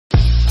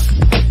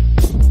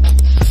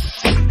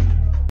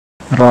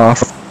Rough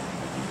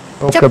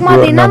चकमा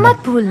देना मत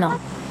भूलना।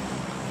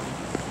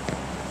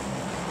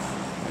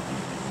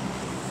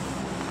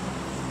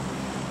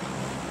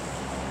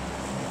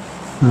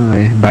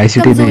 भाई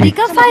सिटी नहीं कमजोरी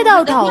का फायदा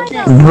उठाओ।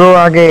 ब्रो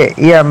आगे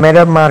या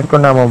मेरा मार्क को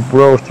नाम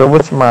ब्रो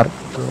सबुज मार्क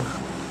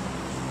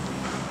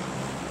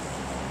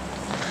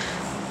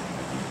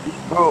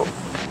ब्रो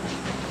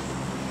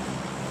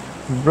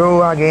ब्रो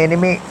आगे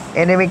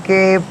एनिमी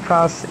के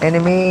पास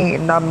एनिमी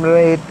नाम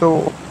रहे तो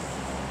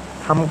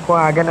हमको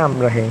आगे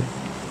नाम रहे।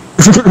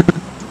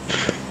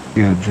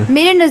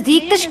 मेरे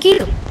नजदीक तश्कील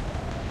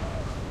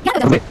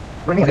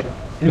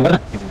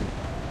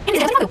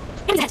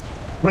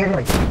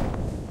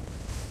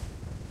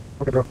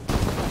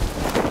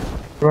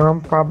ब्रो हम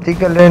पबजी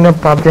खेल रहे हैं ना,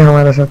 पबजी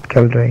हमारे साथ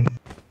खेल रहे हैं।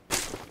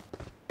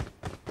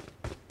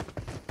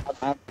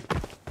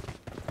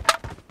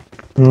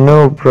 नो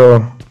ब्रो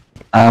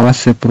आवाज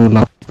से प्रो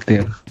लगते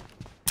हैं।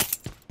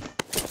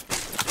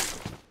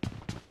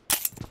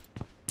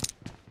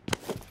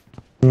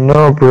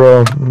 No bro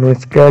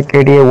मुझका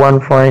KD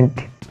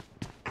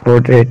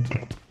 1.48।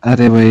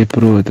 अरे भाई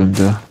प्रो हो तुम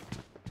तो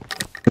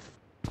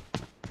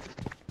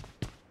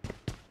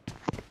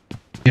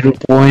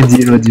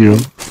 0.00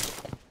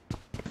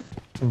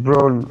 bro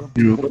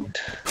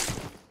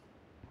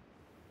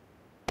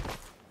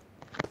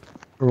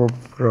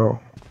bro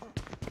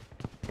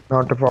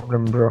not a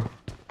problem bro।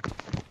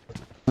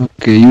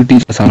 Okay, you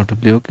teach us how to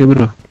play, okay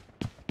bro?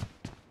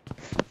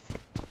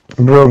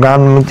 Bro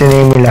गान मुझे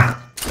नहीं मिला।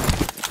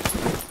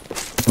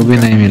 वो भी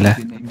नहीं मिला।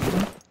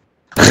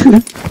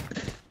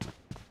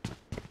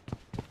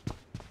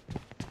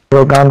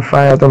 ब्रो गान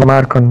फायर तो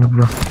मार करना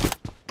ब्रो।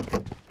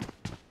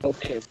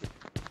 Okay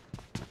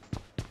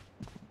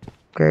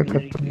तो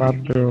बात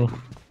ब्रो।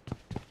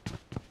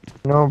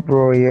 नो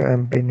ब्रो ये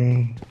एमपी नहीं।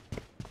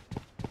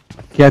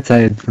 क्या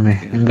चाहिए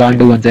तुम्हें?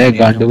 गांडू गन चाहिए?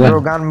 गांडू गन? ब्रो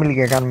गन मिल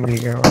गया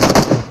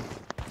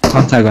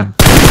कौन सा गन?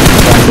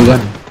 गांडू गन?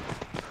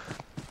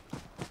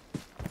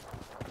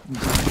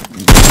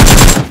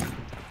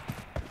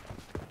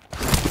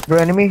 ब्रो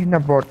एनिमी ना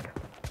बॉट?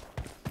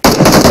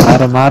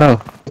 मारो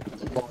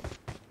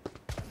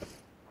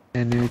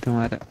एनिमी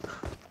तुम्हारा।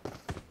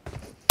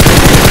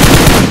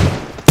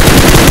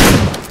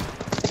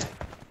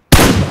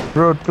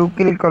 ब्रो 2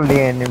 किल कर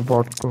लिए एनिमी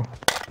बॉट को।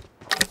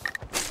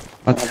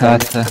 अच्छा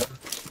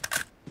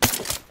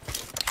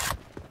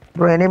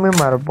ब्रो एनिमी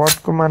मारो, बॉट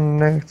को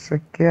मारने से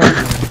क्या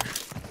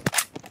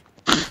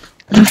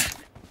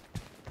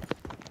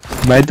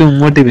भाई तुम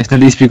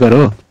मोटिवेशनल स्पीकर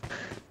हो,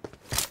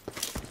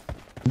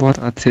 बहुत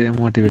अच्छे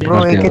मोटिवेट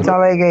ब्रो करते हो। एक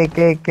चलाएगा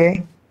एक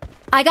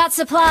I got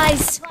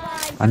supplies.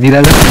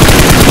 अनिराजा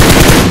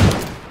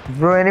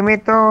bro enemy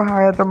तो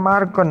है तो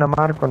मार करना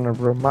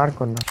ब्रो मार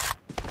करना।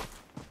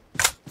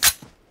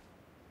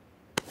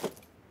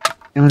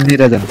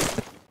 निराजन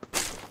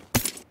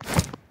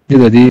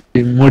यो त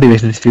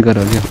मोटिभेशनल स्पिकर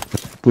हो क्या?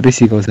 पुरै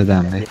सिकाउँछ त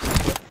हामीलाई।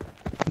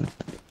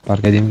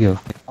 फर्काइदिउँ के हो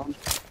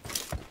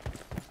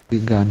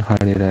गान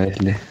फाडेर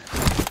यसले।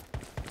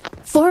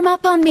 Form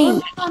up on me.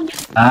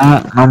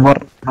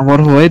 Number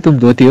हो है तुम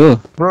धोती हो?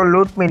 ब्रो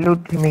लूट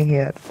मी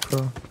हियर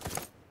ब्रो।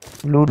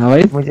 लूट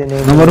भाई मुझे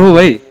नहीं नंबर हो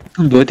भाई,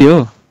 तुम धोती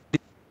हो?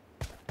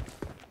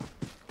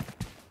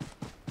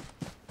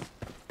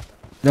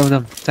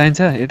 जाऊ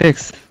चाहिन्छ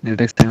एटेक्स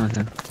चाहिन्छ।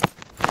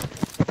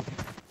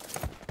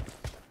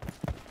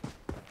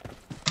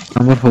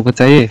 नंबर 4 को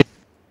चाहिए?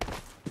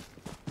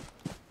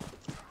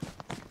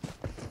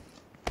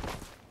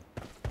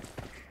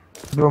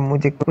 ब्रो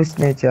मुझे कुछ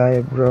नहीं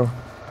चाहिए ब्रो।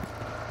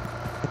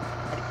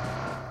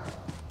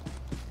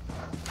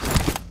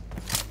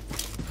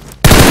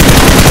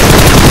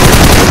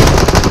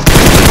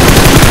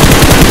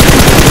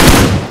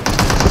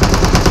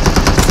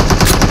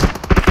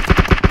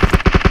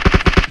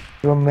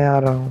 ब्रो मैं आ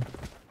रहा हूँ।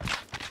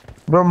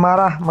 ब्रो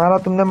मारा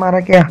तुमने मारा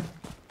क्या?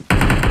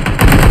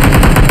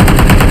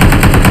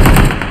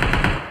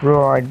 Bro,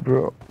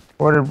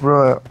 what a bro.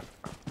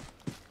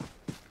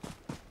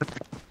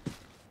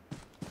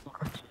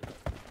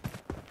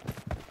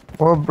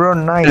 Oh bro,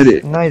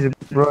 nice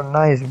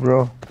bro.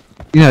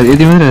 यार ये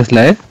दिमाग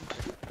रसला है।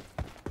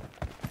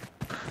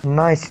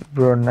 Nice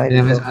bro।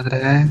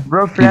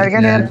 Bro flare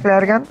gun।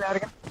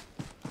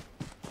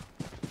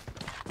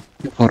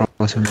 फरक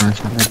पर्छ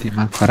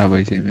दिमाग खराब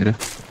भइसक्यो मेरो।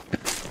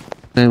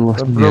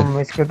 ब्रो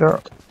इसके तो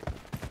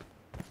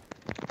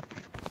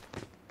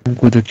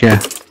तुमको तो क्या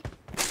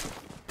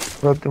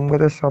ब्रो तुमको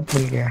तो सब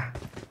मिल गया।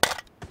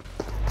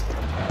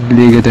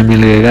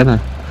 मिल गएगा ना।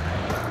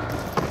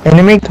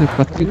 एनिमी तो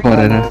कति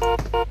गरेर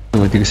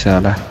होदिक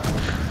साला।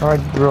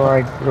 हाइट ब्रो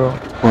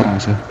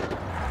पराउँछ।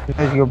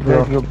 Let's go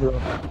bro.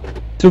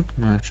 चुप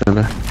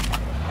माछाला।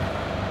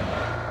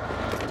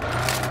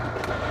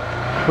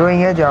 ब्रो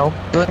यहाँ जाओ।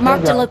 Mark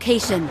the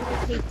location.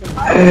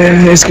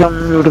 यसको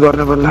म्युट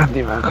गर्नु पर्ला,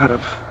 दिमाग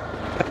खराब।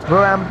 ब्रो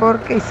एम्पोर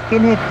के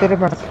स्किन है तेरे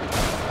पास?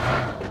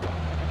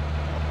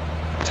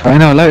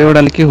 छैन होला,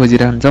 एउटाले के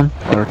खोजिरहन्छ जम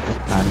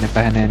हान्ने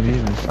पाएन नि।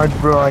 हाइट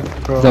ब्रो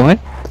जाऊ है।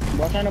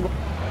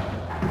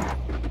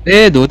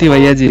 ए धोती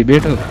भैया जी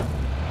बैठो।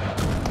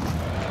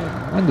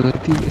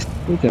 धोती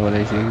यस्तो क्या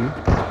बोलाइसक्यो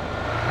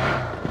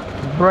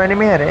Bro,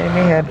 enemy here,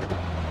 enemy here.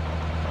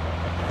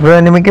 Bro,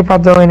 enemy के पास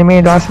जाओ,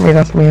 enemy last में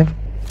here.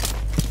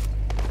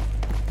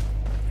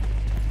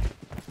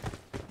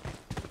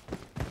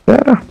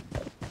 There.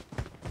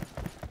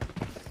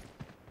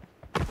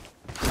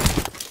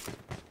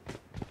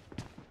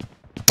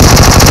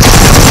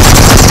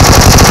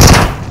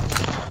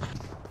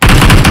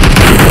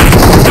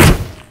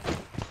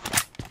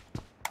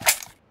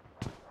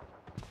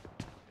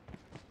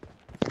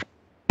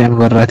 क्याम्प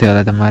गरिरहेको थियो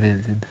होला त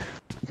मारिहाल्छ नि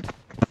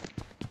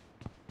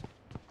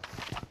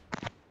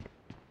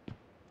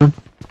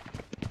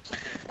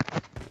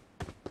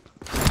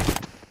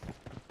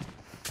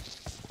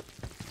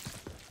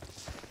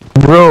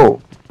Bro,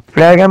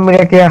 flare gun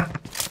मिला क्या?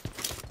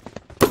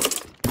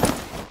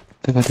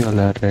 त्यो कति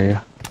होला रहेछ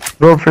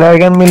Bro, flare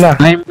gun मिला.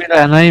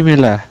 नहीं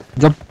मिला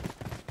जब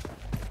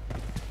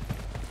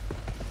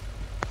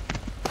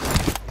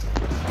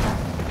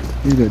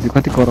ये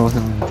कति कराउँछ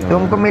भने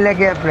तुमको मिला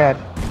क्या फ्लैट?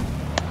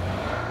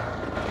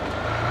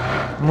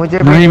 मुझे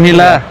नहीं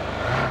मिला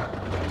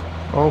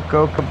ओके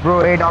ओके ब्रो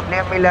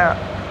AWM मिला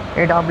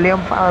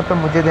AWM तो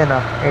मुझे देना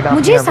AWM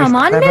मुझे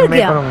सामान मिल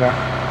गया। करूंगा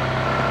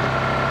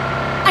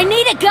I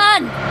need a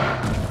gun.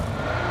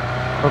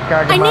 Okay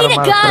आगे I मारो need a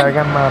मारो gun.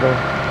 फ्लैगन मारो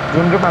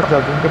जिनके पास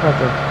जाओ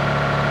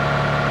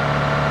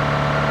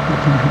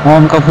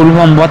फॉर्म का फुल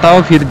फॉर्म बताओ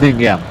फिर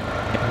देंगे हम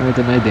नहीं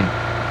तो नहीं देंगे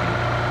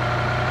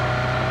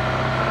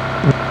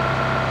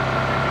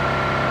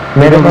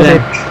मेरे पास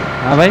एक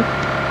हाँ भाई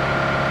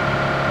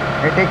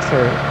एटेक्स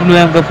है फुल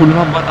फॉर्म का फुल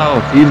फॉर्म बताओ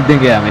फिर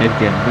देंगे हम एक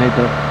गेम नहीं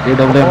तो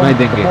AWM नहीं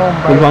देंगे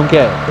फुल फॉर्म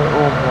क्या है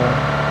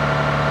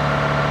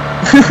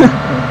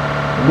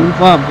फुल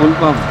फॉर्म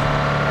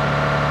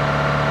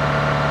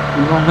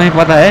नहीं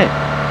पता है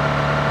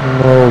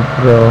नो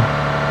ब्रो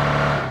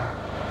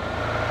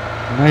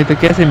नहीं तो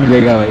कैसे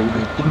मिलेगा भाई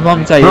फुल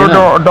फॉर्म चाहिए ब्रो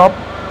ना डॉप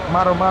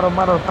मारो मारो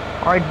मारो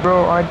ऑइट ब्रो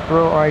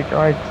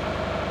ऑइट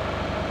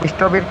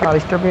स्टॉप इट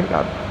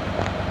कार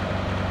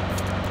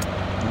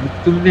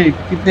तुमने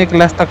कितने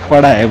क्लास तक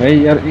पढ़ा है भाई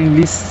यार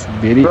इंग्लिश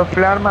वेरी ब्रो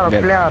फ्लेयर मारो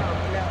फ्लेयर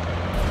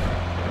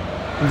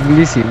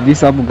इंग्लिश हिंदी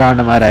सब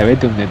गांड मारा है भाई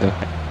तुमने तो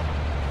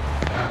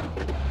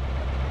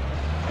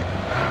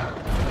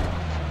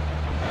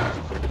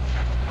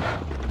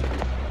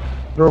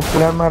ब्रो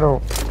फ्लेयर मारो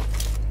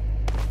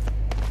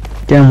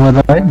क्या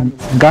बोला भाई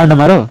गांड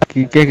मारो कि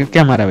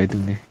क्या मारा भाई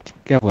तुमने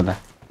क्या बोला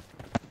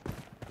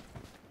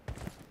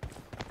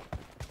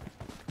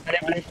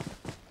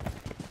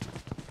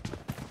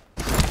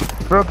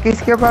ब्रो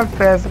किसके पास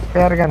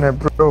फ्लेयर गन है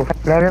ब्रो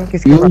फ्लेयर गन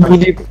किसके यू पास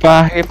मुझे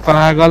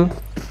पागल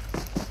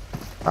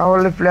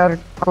वाले फ्लेयर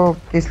को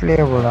किस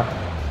लिए बोला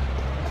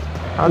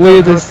वो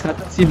ये तो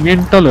सच्ची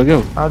मेंटल हो गया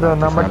वो। आ जाओ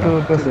नंबर 2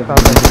 पे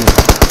स्टार्ट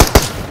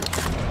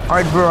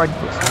ऑइट ब्रो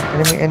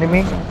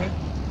एनिमी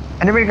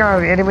कार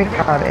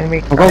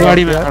वो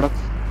गाड़ी में खड़ा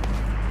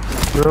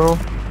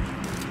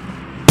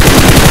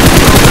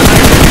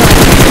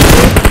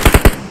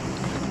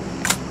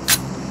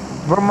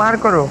ब्रो मार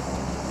करो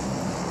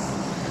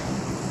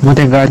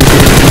मुझे गाड़ी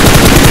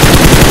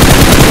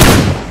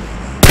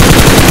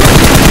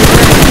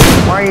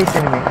Why is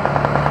enemy?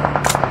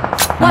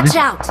 Watch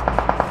out.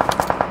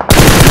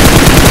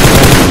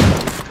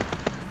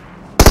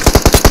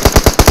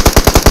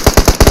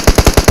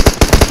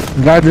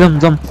 गाड़ी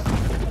जम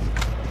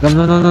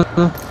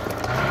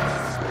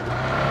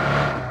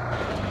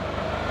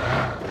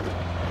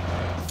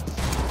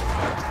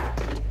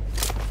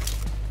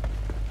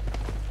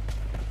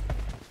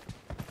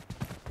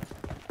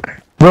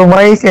Bro,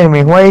 why is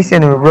enemy,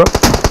 bro?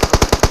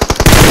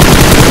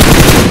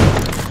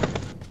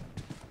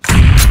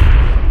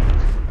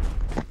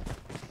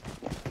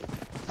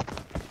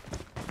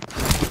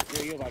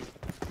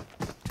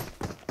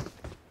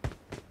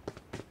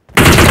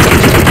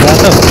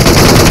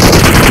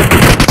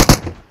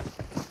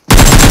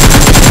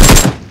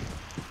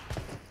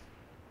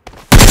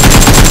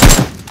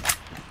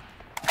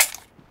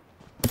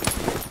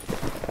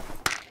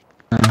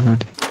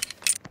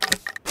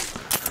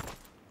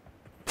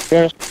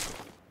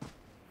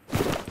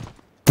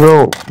 Bro,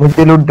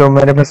 मुझे लूट दो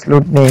मेरे पास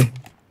लूट नहीं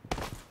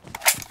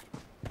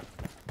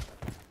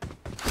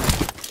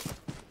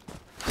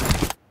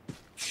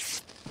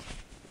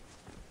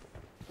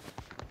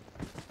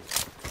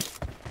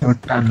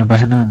टान्नु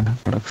भएन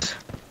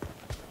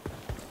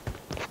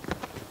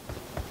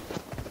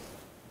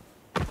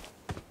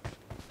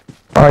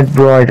आज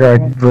ब्रो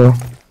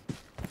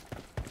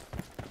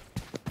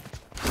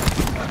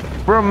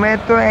ब्रो मैं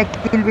तो एक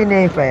किल भी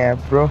नहीं पाया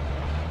ब्रो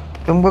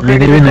तुमको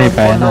मैंने भी नहीं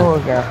पाया ना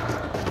होगा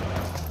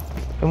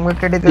तुमको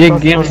कैसे तो एक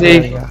गेम से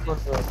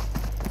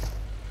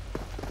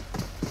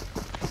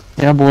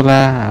क्या बोला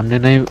हमने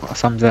नहीं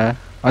समझा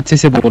अच्छे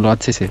से बोलो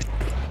अच्छे से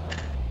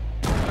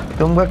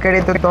तुमको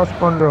कैसे तो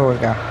 10-15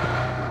 होगा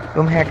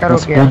तुम हैकर हो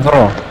क्या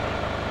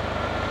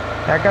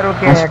हैकर हो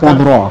क्या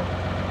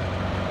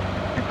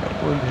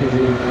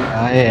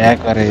आए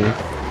हैकर है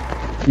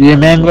ये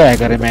मैंगो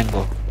हैकर है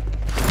मैंगो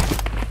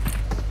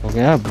हो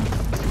गया अब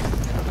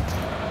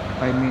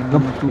भाई मैं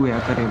नंबर 2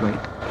 हैकर है भाई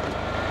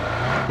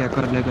क्या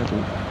कर लेगा तू?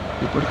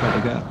 रिपोर्ट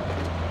करेगा,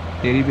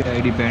 तेरी भी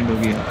आईडी बैंड हो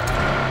गया,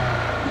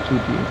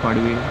 चूती है फाड़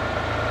हुई।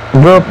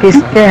 ब्रो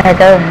किसने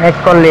हैक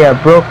कर लिया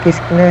ब्रो,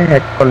 किसने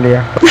हैक कर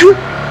लिया?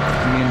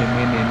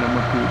 मैंने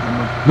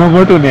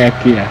नंबर 2 ने हैक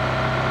किया।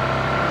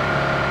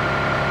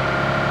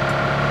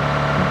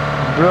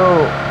 ब्रो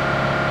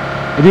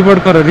रिपोर्ट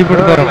करो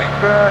भाई।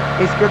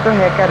 इसके तो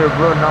हैकर है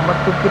ब्रो, नंबर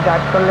 2 की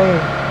डांट कर ले,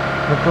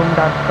 तुम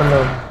डांट कर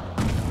लो।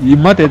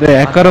 हिम्मत है तो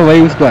हैक करो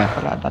भाई उसका।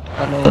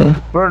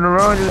 ब्रो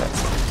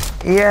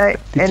ये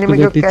एनिमी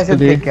ले, को कैसे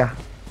ले। देखा?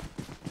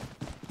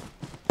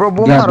 ब्रो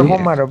बूम जा मारो भी।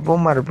 बूम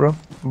मारो ब्रो,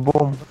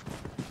 बूम।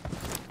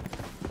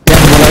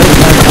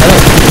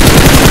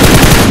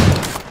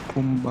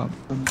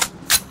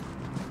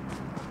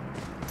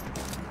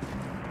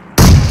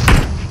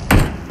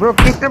 ब्रो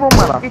किसने बूम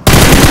मारा?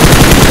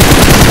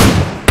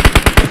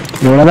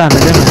 थोड़ा सा आने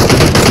दे।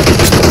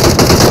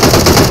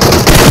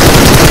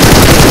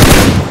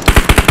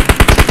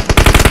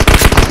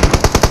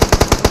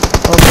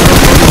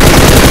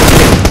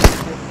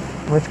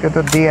 मुझको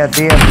तो दिया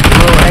ब्रो,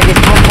 आई गेट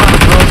बूम मार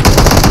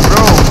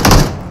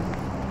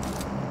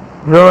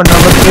bro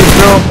number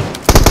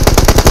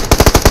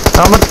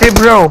 3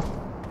 bro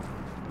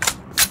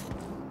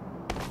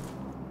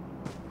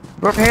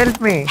help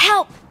me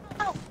Help!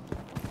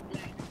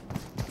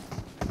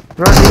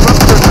 Bro, reverse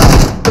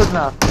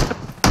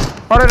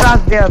और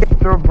लास्ट दिया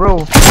ब्रो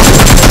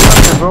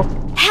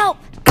Help!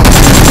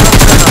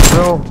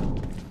 ब्रो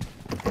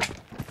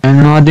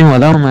नदिम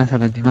होला हूँ मैं,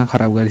 साला दिमाग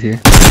खराब कर दिए।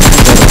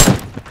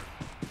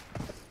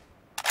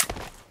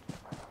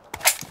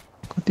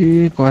 कति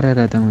करे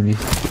रहता मुझे।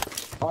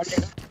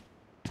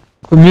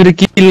 मेरो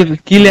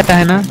किल आता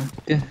है ना,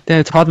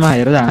 त्यहाँ छतमा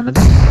हेरेर जान त।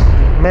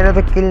 मेरा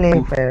तो किल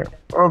नहीं पाया।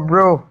 ओ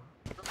ब्रो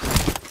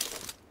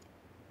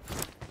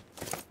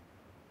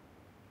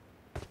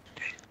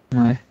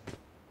मलाई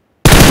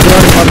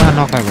पर्दा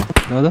नखाएको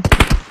दादा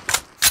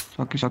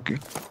सक्यो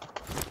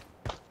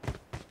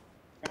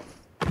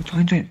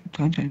छैन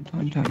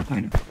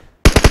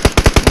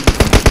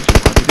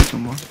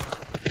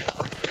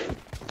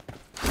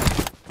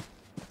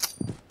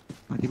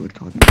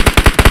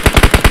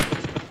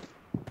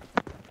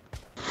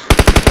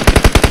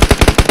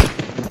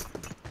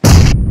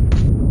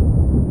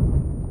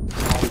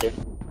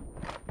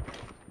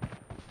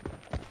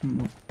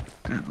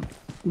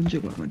कुन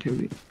चाहिँ घरमा थियो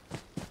कि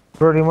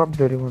ब्रो रिमूव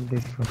दे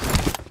इसको।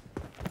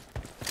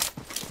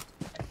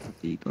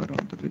 त्यही गर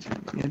अन्त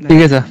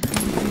ठिकै छ।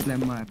 यसलाई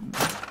मार्नु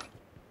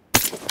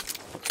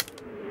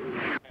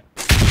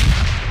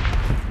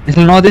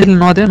यसले नदेऊ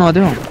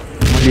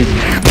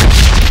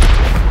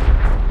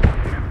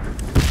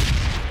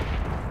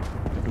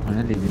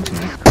मैले लिदिन्छु।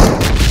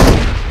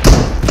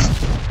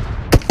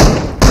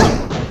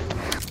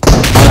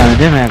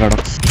 मैं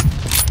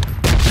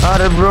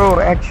अरे ब्रो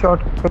एक शॉट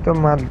को तो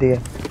मार दिया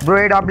ब्रो।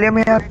 एडब्ल्यू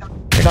में यार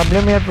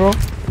ब्रो।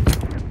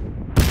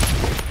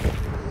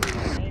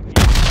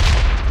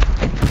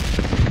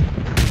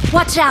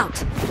 Watch out!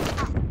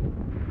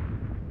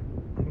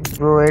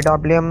 ब्रो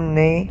एडब्ल्यू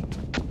नहीं,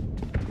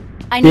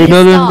 I need a का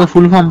stop.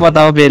 फुल फॉर्म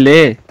बताओ पहले,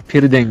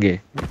 फिर देंगे।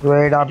 ब्रो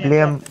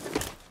एडब्ल्यू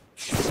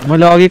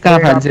मैले अघि कहाँ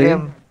फाल्छ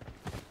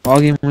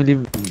अघि मैले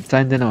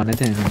चाहिँदैन भने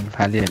चाहिँ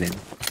फालिहालेँ।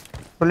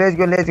 Let's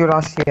go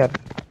rush here.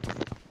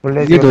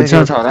 ये तो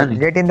अच्छा छ होला नि।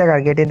 Get in the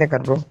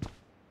car bro.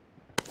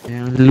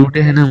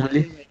 लूटे है ना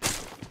मैले।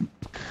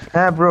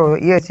 हां ब्रो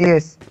यस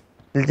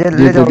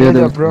ले जाओ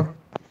ब्रो।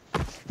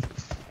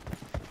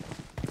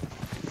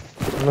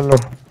 लो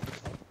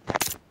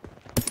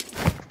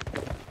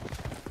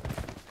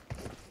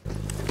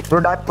ब्रो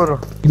डाक करो।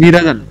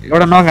 निराजन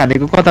एउटा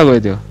नखानेको कता गयो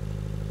त्यो?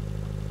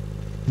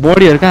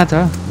 बडीहरु कहाँ छ?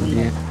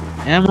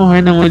 एमो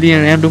हैन मैले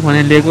यहाँ M2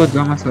 भने लिएको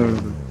जम्मा सरल।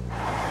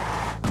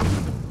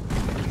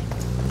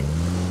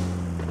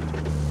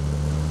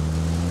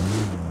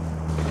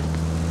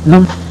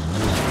 नम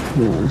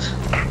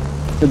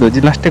त्यो दोजी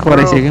लास्टै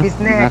कराइसक्यो।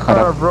 किसने हैक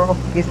करा ब्रो?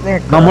 किसने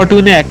हैक करा? नंबर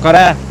 2 ने हैक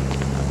करा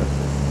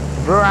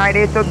ब्रो।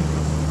 आईडी तो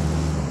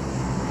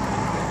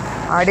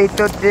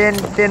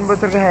 10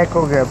 बच्चों का हैक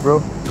हो गया ब्रो।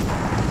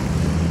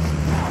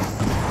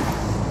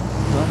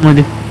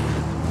 मैले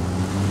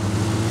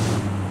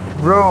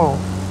ब्रो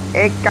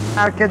एक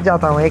कार के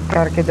जाता हूँ वाइट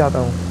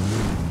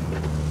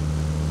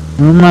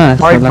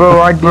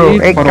ब्रो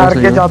एक कार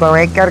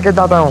के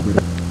जाता हूँ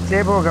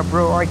सेव होगा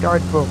ब्रो। वाइट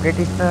ब्रो गेट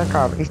इस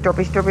कार स्टॉप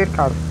योर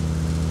कार।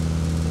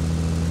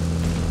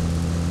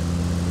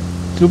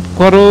 चुप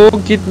करो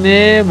कितने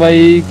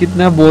भाई,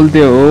 कितना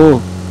बोलते हो?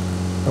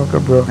 Okay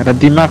bro. मेरा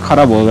दिमाग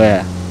खराब हो गया।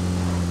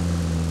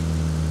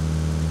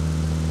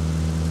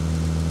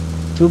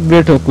 चुप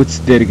बैठो कुछ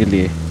देर के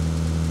लिए।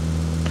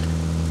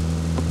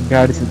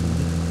 गाड़ी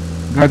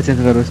चेंज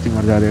करो,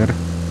 स्टीमर जा देगा।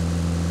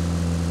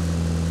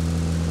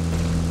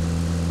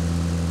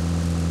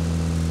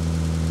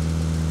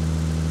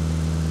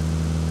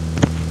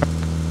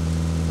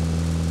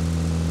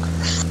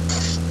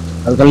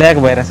 हल्का ल्याग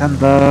भइरहेछ नि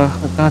त।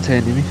 कहाँ छ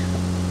enemy?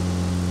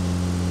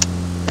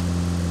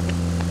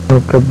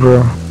 Okay bro.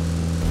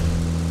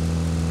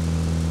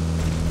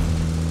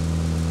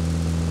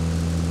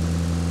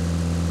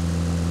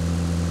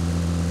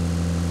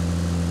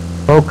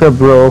 Okay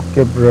bro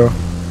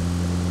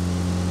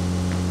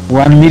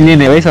 1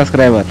 million है भाई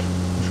सब्सक्राइबर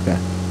उसका।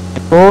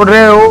 बोल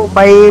रहे हो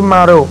भाई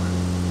मारो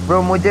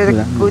ब्रो मुझे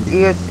पूरा कुछ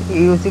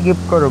यूसी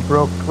गिफ्ट करो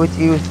ब्रो कुछ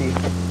यूसी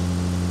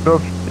ब्रो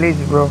प्लीज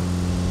ब्रो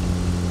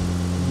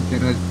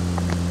तेरा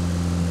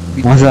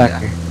मजाक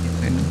है।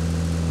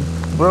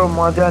 ब्रो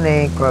मजा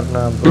नहीं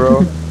करना ब्रो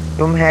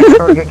तुम हैक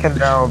करके खेल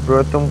रहे हो ब्रो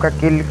तुमका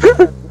किल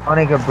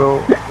होने का ब्रो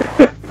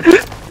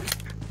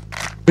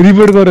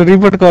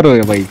रिपोर्ट करो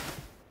ये भाई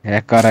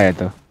हैक करा है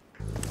तो।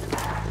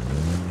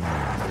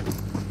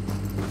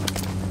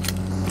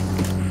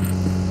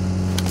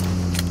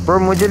 ब्रो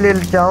मुझे ले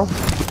जाओ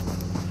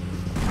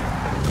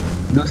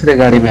दूसरे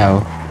गाड़ी में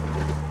आओ।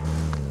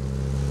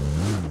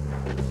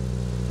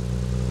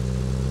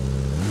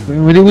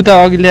 मैले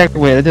उता अघि ल्याएको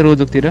भएर चाहिँ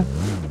रोजोकतिर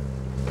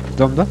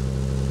जाउँ त।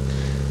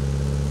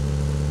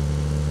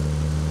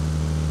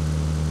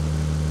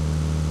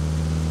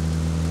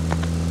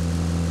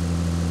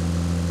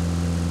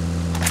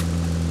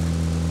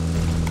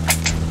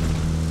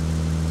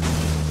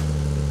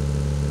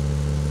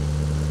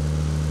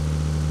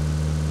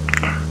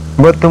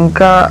 वो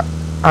तुमका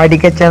आईडी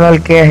का चैनल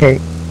क्या है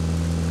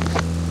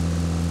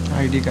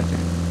आईडी का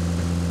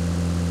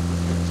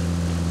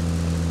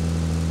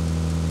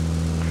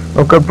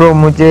ओके ब्रो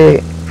मुझे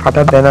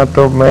पता देना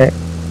तो मैं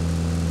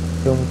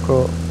तुमको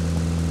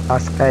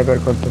सब्सक्राइबर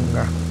कर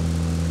दूंगा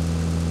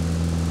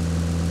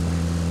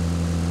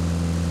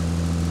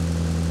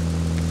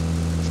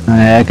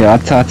है क्या?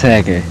 अच्छा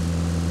है क्या?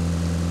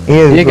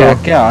 ये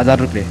क्या 1000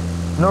 रुपए?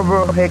 नो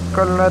ब्रो हैक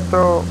करना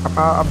तो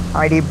अब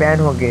आईडी बैन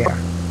हो गया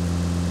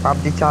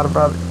पबजी 4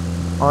 बार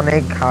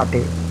अनेक घाटे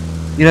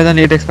मेरा तो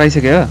नेट एक्सपायर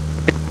से गया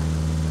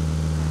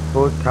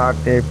बहुत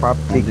घाटे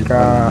पबजी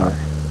का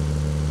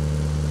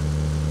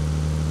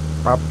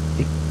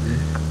पबजी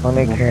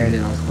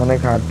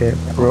अनेक घाटे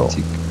ब्रो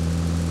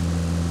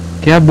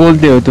क्या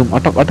बोलते हो तुम?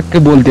 अटक के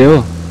बोलते हो।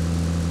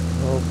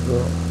 नो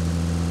ब्रो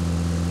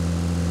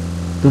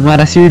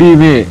तुम्हारा सीडी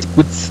में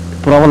कुछ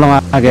प्रॉब्लम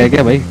आ गया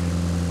क्या भाई?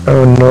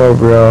 Oh no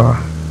bro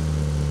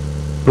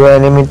bro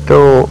enemy तो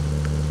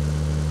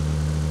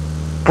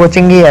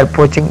पोचिंग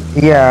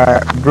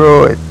यार ब्रो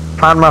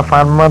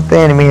फार्मा तो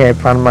एनिमी है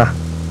फार्मा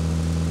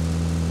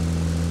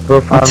ब्रो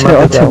फार्मा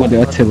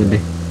अच्छे बोले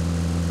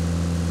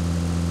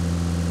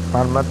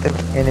फार्मा तो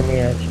एनिमी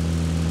है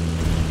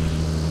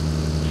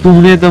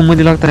तुमने तो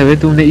मुझे लगता है भाई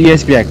तुमने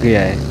ईएसपी हैक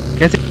किया है।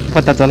 कैसे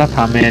पता चला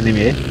फार्म में एनिमी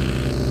है?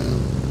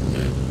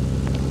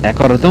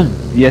 हैकर हो तुम?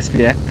 ईएसपी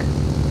हैक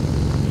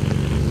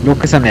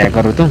लोकेशन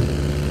हैकर हो तुम?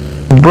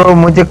 ब्रो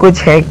मुझे कुछ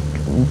हैक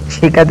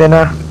सिखा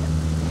देना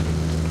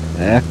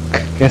हैक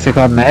कैसे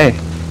करना है?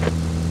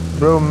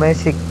 ब्रो मैं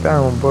सीखता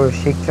हूँ ब्रो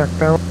सीख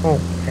सकता हूँ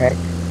हैक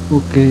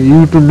ओके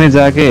यूट्यूब में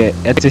जाके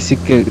ऐसे सीख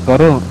के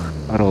करो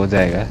और हो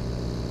जाएगा।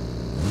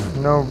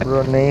 नो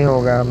ब्रो नहीं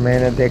होगा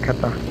मैंने देखा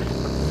था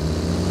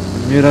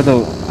मेरा तो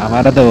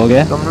हमारा तो हो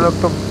गया। तुम लोग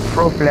तो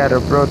प्रो प्लेयर हो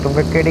ब्रो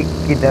तुमका क्रेडिट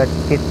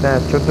कितना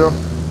 14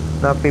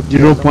 ना 50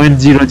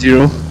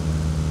 0.00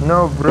 नो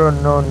ब्रो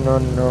नो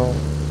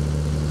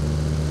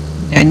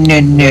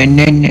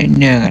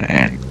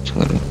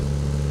छोड़ो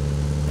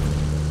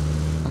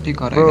कति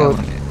ब्रो करेगा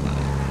भने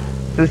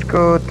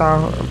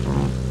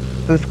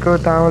तुझको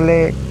ताहले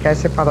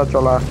कैसे पता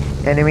चला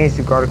एनिमी इस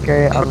घर के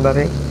अंदर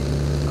है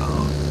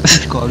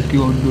घर के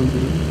अंदर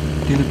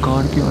तेरे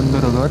कार के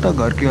अंदर होगा तो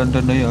घर के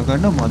अंदर नहीं होगा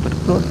ना मदर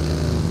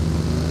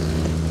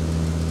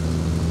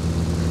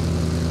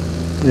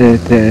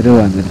तेरे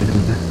अंदर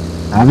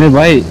हमें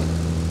भाई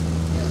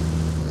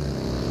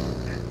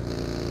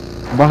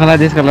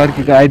बांग्लादेश का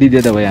लड़की का आईडी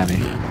दे दो भाई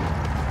हमें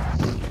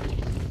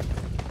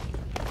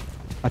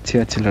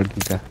अच्छी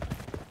लड़की का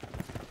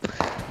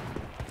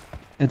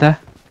था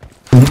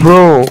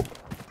ब्रो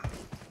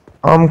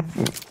हम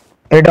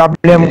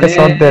एडब्ल्यूएम का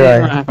शॉट दे रहा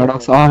है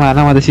कडक्स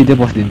माना म त सीधे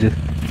पस्दिन्छु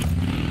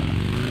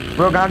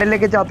ब्रो गाड़ी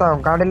लेके जाता हूँ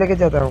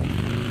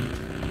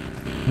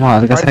म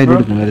हल्का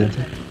साइडबाट घुमेर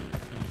जान्छु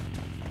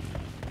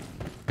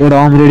एउटा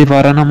अमरेडी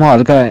पर न म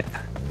हल्का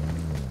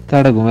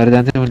टाढा घुमेर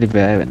जान्छु मैले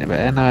भ्याए भने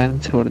भ्याए नभए पनि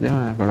छोड्दिउँ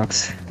कडक्स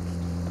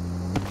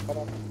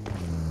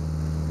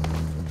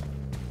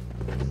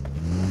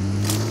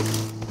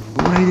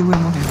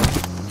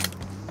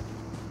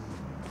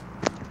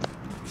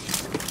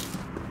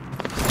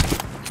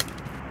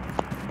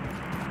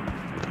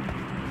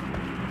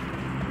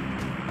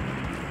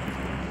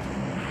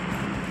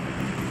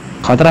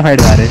खतरा फाइट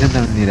भएर रहेछ नि त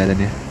निराज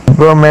नि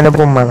ब्रो मैंने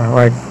बम मारा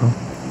वाइट को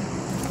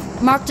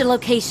Marked a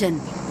location.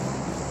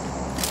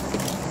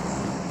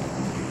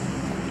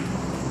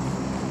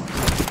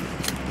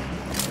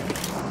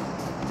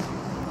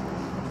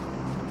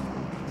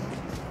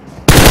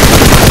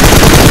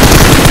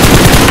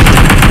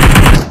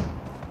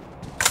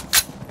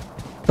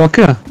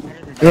 सक्यो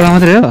एउटा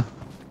मात्रै हो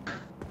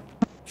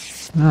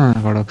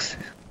कडक्स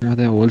म त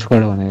होल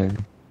स्क्वाड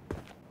भनेको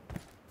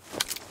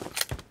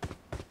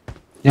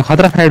यहाँ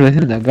खतरा फाइट भएछ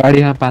नि त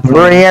गाडीमा 5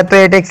 ब्रो यहाँ तो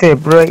एटेक्स है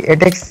ब्रो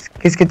एटेक्स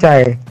किसके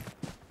चाहे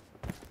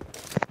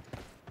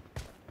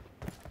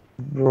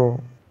ब्रो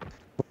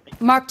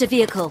Marked a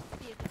vehicle.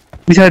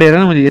 पछाडि हेर न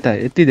मैले यता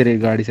यति धेरै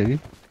गाडी छ कि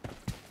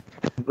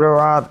ब्रो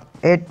यार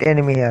 8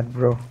 एनिमी है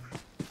ब्रो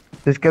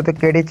जिसके तो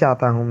केडी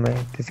चाहता हूँ मैं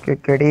जिसके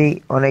केडी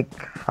अनेक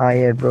हाई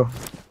है ब्रो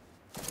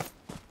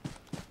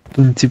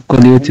तुम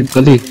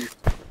चिपकली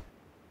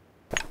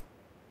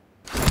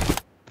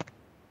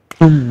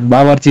तुम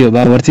बावर्ची हो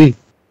बावर्ची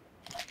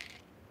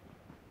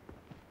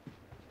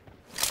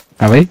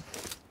हाँ भाई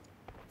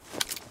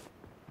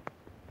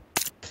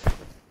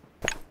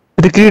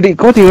केडी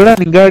कतिवटा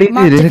नि गाडी नि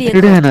Marked रहेछ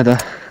केडी vehicle. हैन त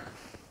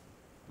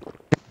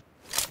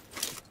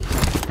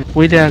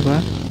पहिले आएको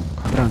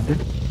खतरा हुन्थ्यो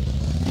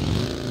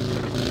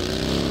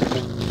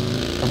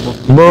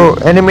ब्रो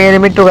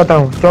एनिमी टुकाता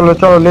हूँ चलो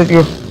चलो let's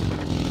go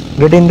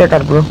get in the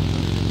car bro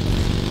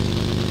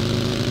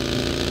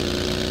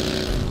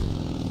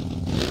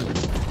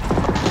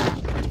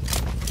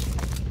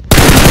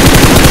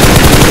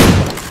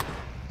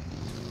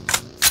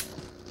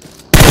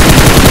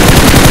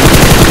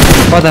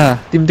कता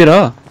तिमीतिर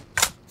हो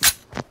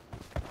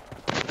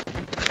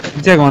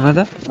चाहिँ भन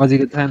त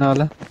अझैको छैन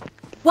होला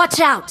Watch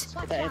out!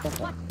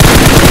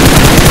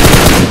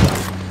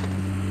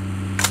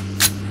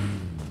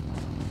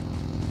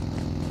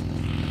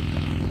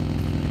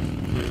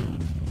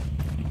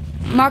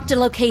 Marked a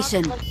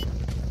location.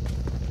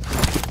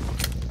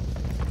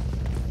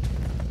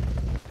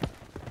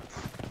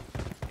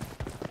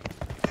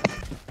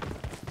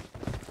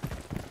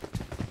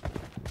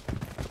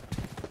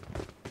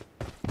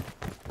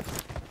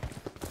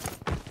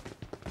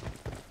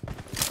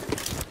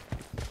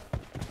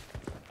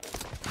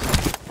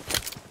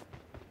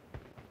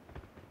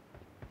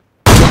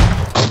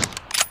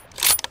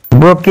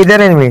 Bro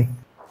किधर एनिमी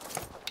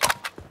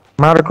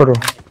मार करो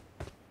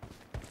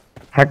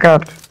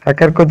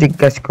हैकर को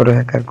जिज्ञासा करो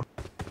हैकर को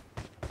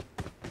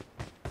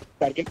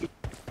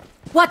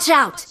Watch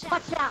out!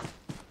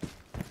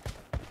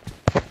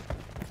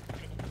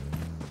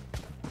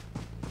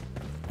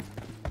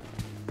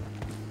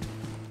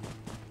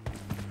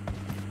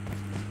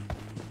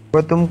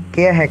 वो तुम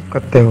क्या हैक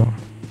करते हो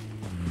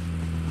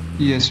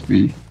ESP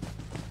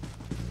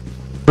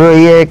ब्रो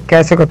ये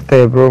कैसे करते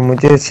हैं ब्रो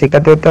मुझे सिखा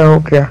देता हो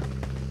क्या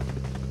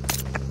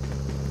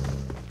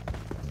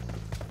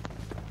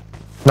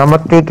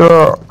नमस्ते तो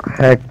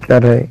हैक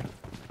कर रहे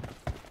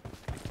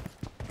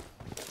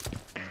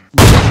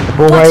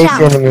वो भाई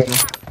Watch out. एनिमी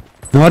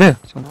मर्यो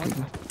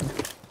सकेको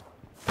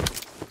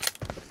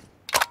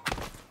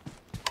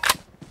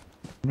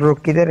ब्रो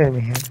किधर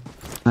एनिमी है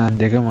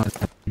देखेँ म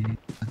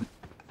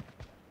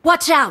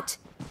Watch out!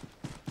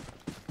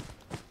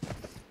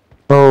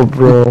 ओ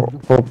bro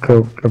okay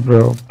okay bro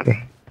okay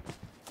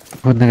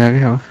खोज्न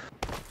गएकै हो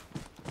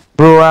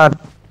ब्रो यार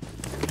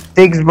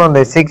 6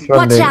 बंदे 6 Watch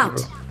बंदे out!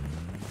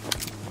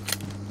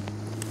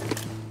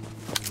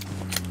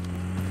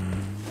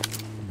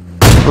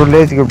 Bro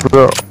let's go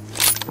bro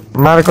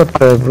मार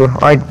करता है ब्रो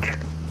आइट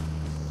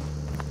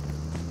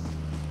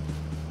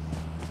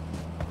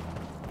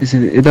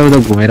त्यसरी यताउता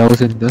घुमेर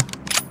आउँछ नि त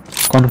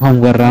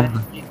कन्फर्म गरेर आउँ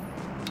न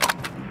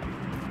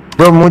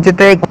ब्रो मुझे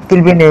तो एक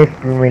किल भी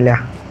नहीं मिला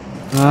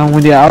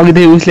मैले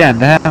अघिदेखि उसले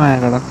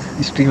हान्दा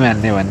स्ट्रिङमा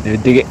हान्ने भन्ने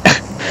बित्तिकै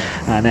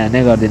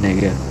हाने गर्दिनँ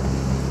क्या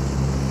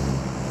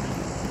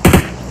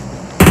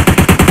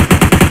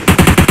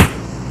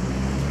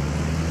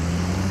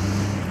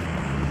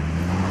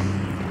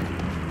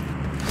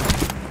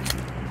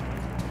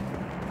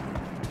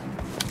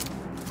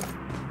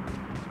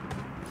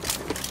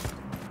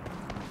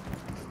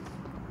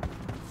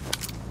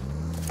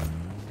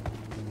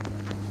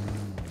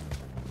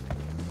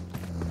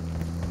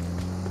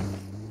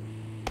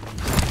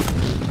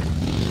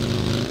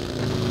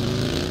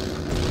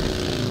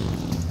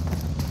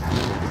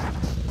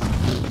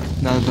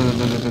दादा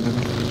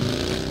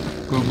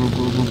go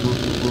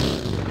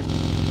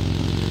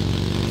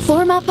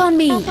Form up on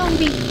me.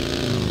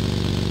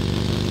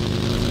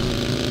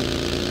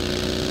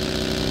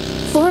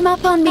 Form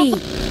up on me.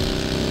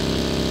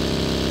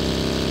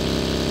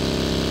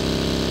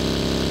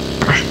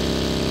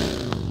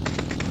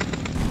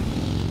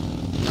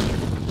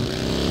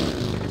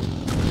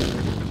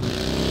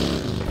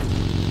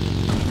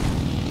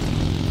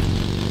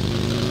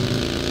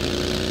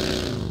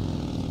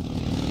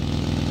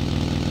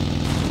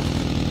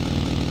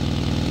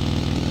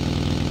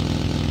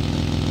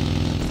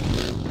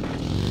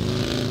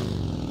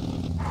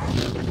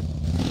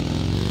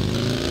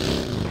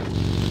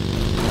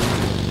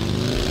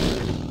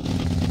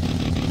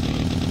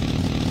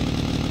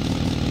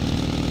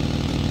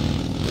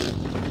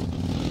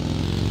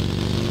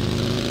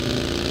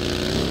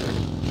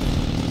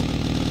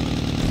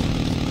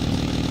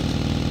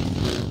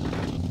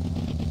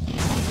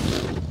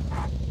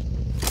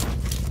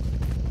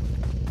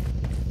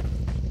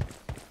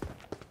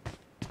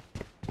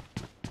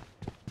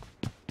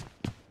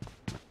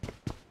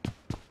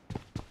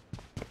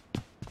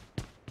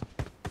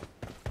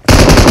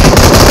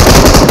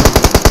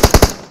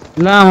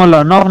 लामो ल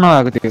नक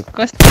नभएको थियो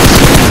कस्तो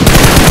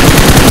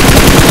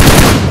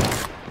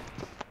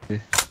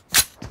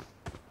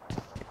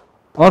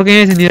अर्को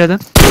यही छ निरजन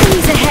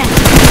Enemies ahead.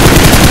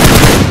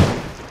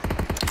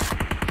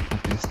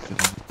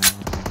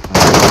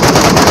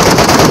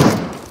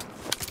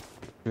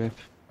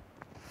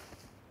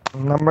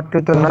 नंबर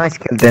 2 तो नाइस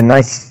खेलते हैं,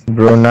 नाइस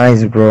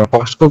ब्रो।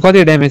 फर्स्टको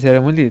कति ड्यामेज हेर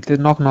मैले त्यो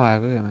नक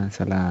नभएको क्या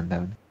मान्छेलाई भन्दा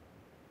पनि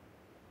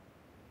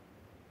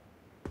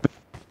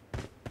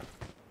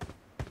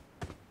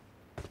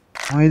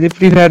मैले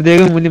फ्री फायर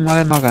दिएको मैले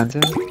मलाई नखान्छ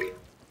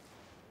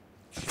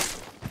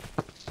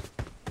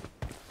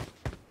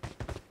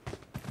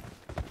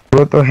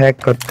ब्रो तो हैक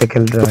करते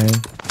खेल रहा है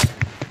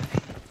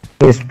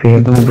इस पे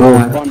ब्रो।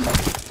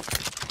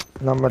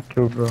 Number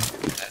 2 bro.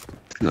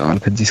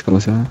 अर्को जिस्को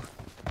छ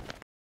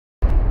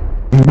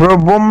ब्रो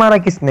बम मारा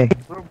किसने?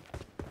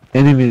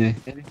 एनिमी ने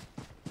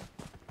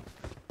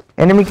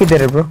एनिमी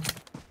किधर है ब्रो?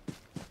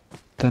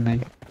 त नै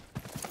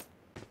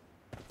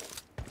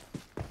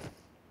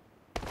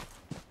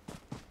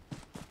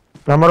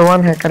नंबर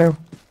 1 है करे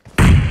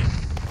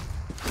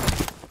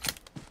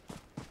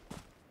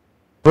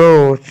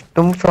ब्रो,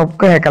 तुम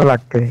सबको हैकर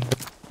लगते हैं।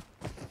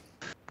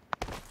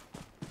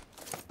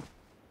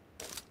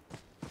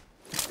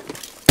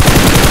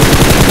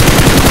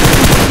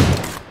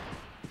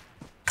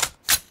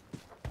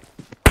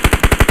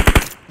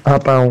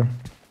 आता हूँ।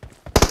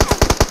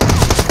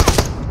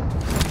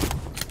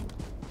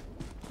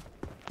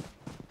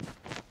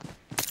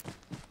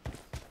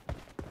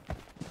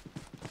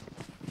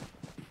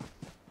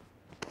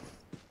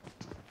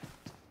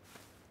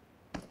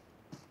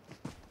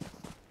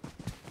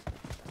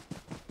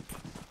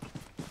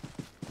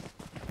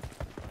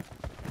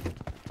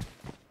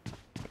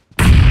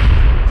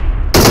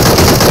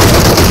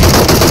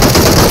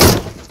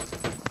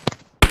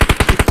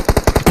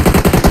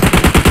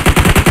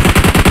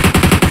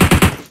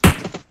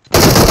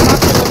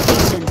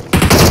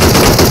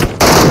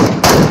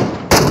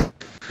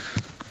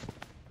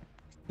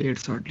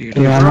 Headshot lead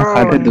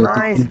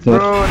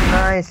Bro,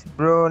 nice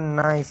bro,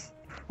 nice.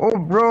 Oh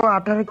bro,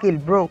 18 kill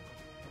bro.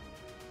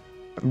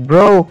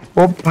 Bro,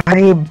 oh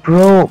भाई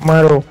bro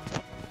मारो.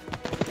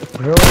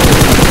 Bro,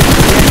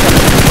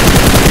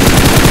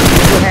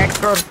 मुझे हैक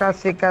करना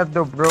सिखा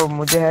दो bro,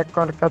 मुझे हैक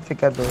करना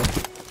सिखा दो.